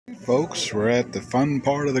Folks, we're at the fun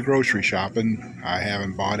part of the grocery shopping. I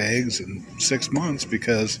haven't bought eggs in 6 months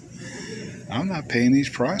because I'm not paying these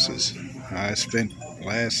prices. I spent the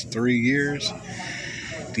last 3 years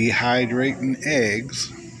dehydrating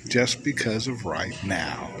eggs just because of right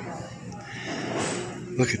now.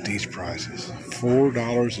 Look at these prices.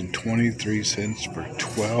 $4.23 for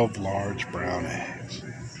 12 large brown eggs.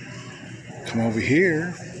 Come over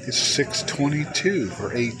here, it's $6.22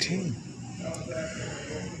 for 18.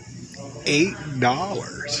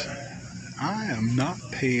 $8. I am not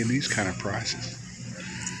paying these kind of prices.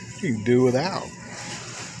 You can do without.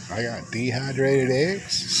 I got dehydrated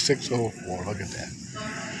eggs, $6.04. Look at that.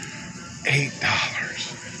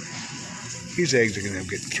 $8. These eggs are gonna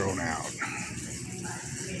get thrown out.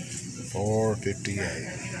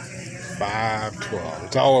 $4.58. $5.12.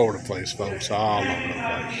 It's all over the place, folks. All over the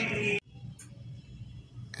place.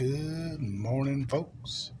 Good morning,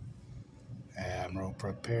 folks. Admiral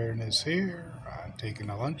Preparedness here. I'm taking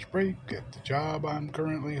a lunch break at the job I'm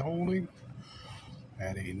currently holding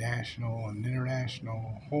at a national and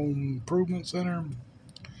international home improvement center.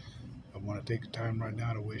 I want to take the time right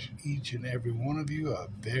now to wish each and every one of you a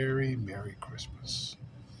very Merry Christmas.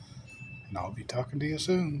 And I'll be talking to you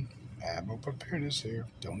soon. Admiral Preparedness here.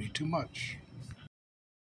 Don't eat too much.